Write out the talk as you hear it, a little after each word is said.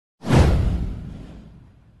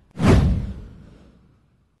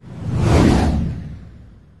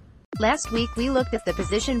Last week we looked at the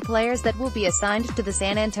position players that will be assigned to the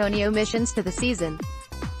San Antonio Missions to the season.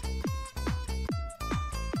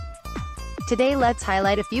 Today let's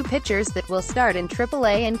highlight a few pitchers that will start in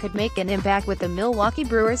AAA and could make an impact with the Milwaukee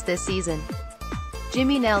Brewers this season.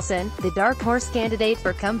 Jimmy Nelson, the dark horse candidate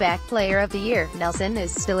for Comeback Player of the Year. Nelson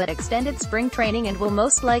is still at extended spring training and will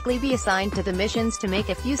most likely be assigned to the Missions to make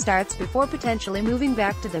a few starts before potentially moving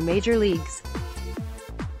back to the major leagues.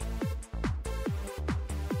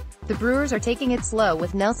 The Brewers are taking it slow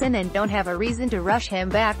with Nelson and don't have a reason to rush him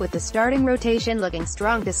back, with the starting rotation looking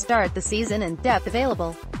strong to start the season and depth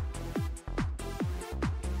available.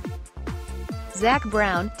 Zach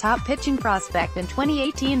Brown, top pitching prospect and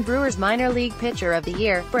 2018 Brewers Minor League Pitcher of the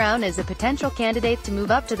Year. Brown is a potential candidate to move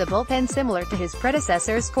up to the bullpen similar to his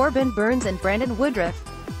predecessors Corbin Burnes and Brandon Woodruff.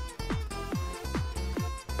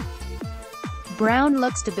 Brown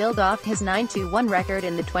looks to build off his 9-1 record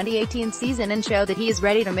in the 2018 season and show that he is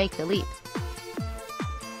ready to make the leap.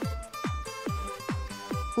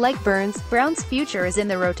 Like Burnes, Brown's future is in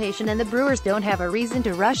the rotation and the Brewers don't have a reason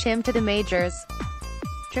to rush him to the majors.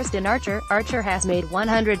 Tristan Archer has made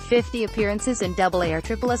 150 appearances in AA or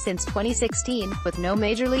AAA since 2016, with no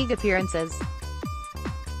major league appearances.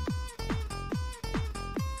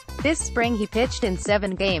 This spring he pitched in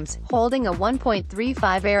 7 games, holding a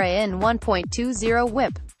 1.35 ERA and 1.20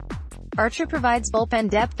 WHIP. Archer provides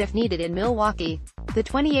bullpen depth if needed in Milwaukee. The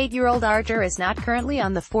 28-year-old Archer is not currently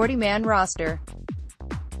on the 40-man roster.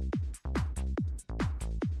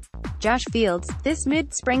 Josh Fields, this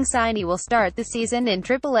mid-spring signee will start the season in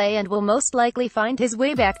AAA and will most likely find his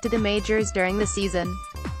way back to the majors during the season.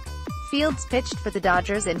 Fields pitched for the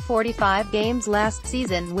Dodgers in 45 games last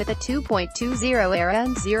season with a 2.20 ERA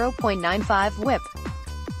and 0.95 WHIP.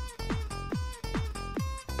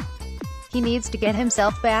 He needs to get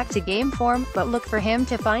himself back to game form, but look for him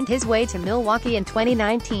to find his way to Milwaukee in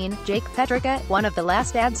 2019. Jake Petricka, one of the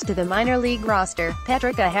last adds to the minor league roster.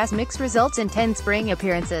 Petricka has mixed results in 10 spring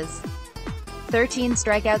appearances. 13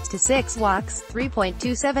 strikeouts to 6 walks,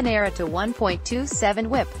 3.27 ERA to 1.27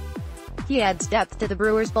 WHIP. He adds depth to the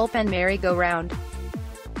Brewers' bullpen merry-go-round.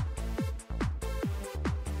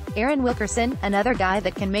 Aaron Wilkerson, another guy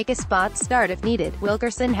that can make a spot start if needed.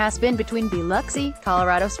 Wilkerson has been between Biloxi,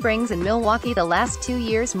 Colorado Springs and Milwaukee the last 2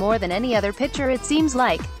 years more than any other pitcher it seems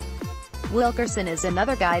like. Wilkerson is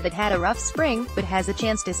another guy that had a rough spring, but has a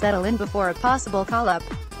chance to settle in before a possible call-up.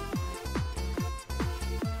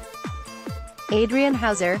 Adrian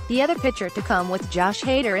Houser, the other pitcher to come with Josh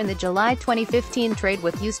Hader in the July 2015 trade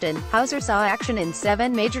with Houston. Houser saw action in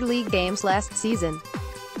 7 major league games last season.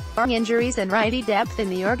 Barring injuries and righty depth in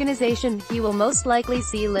the organization, he will most likely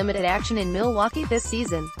see limited action in Milwaukee this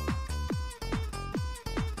season.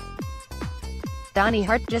 Donnie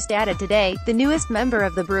Hart just added today, the newest member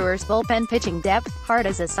of the Brewers' bullpen pitching depth. Hart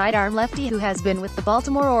is a sidearm lefty who has been with the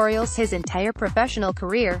Baltimore Orioles his entire professional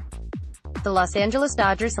career. The Los Angeles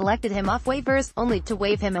Dodgers selected him off waivers, only to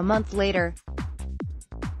waive him a month later.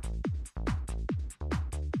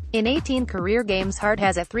 In 18 career games Hart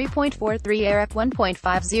has a 3.43 ERA,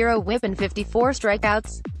 1.50 WHIP and 54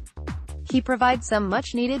 strikeouts. He provides some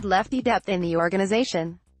much-needed lefty depth in the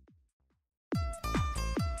organization.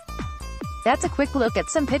 That's a quick look at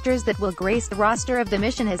some pitchers that will grace the roster of the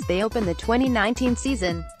Mission as they open the 2019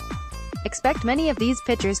 season. Expect many of these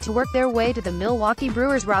pitchers to work their way to the Milwaukee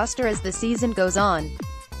Brewers roster as the season goes on.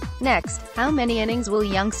 Next, how many innings will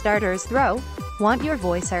young starters throw? Want your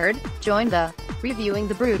voice heard? Join the Reviewing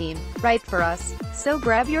the Brew team. Write for us. So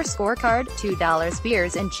grab your scorecard. $2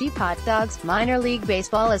 beers and cheap hot dogs. Minor League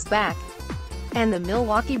Baseball is back. And the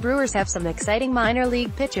Milwaukee Brewers have some exciting minor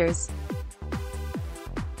league pitchers.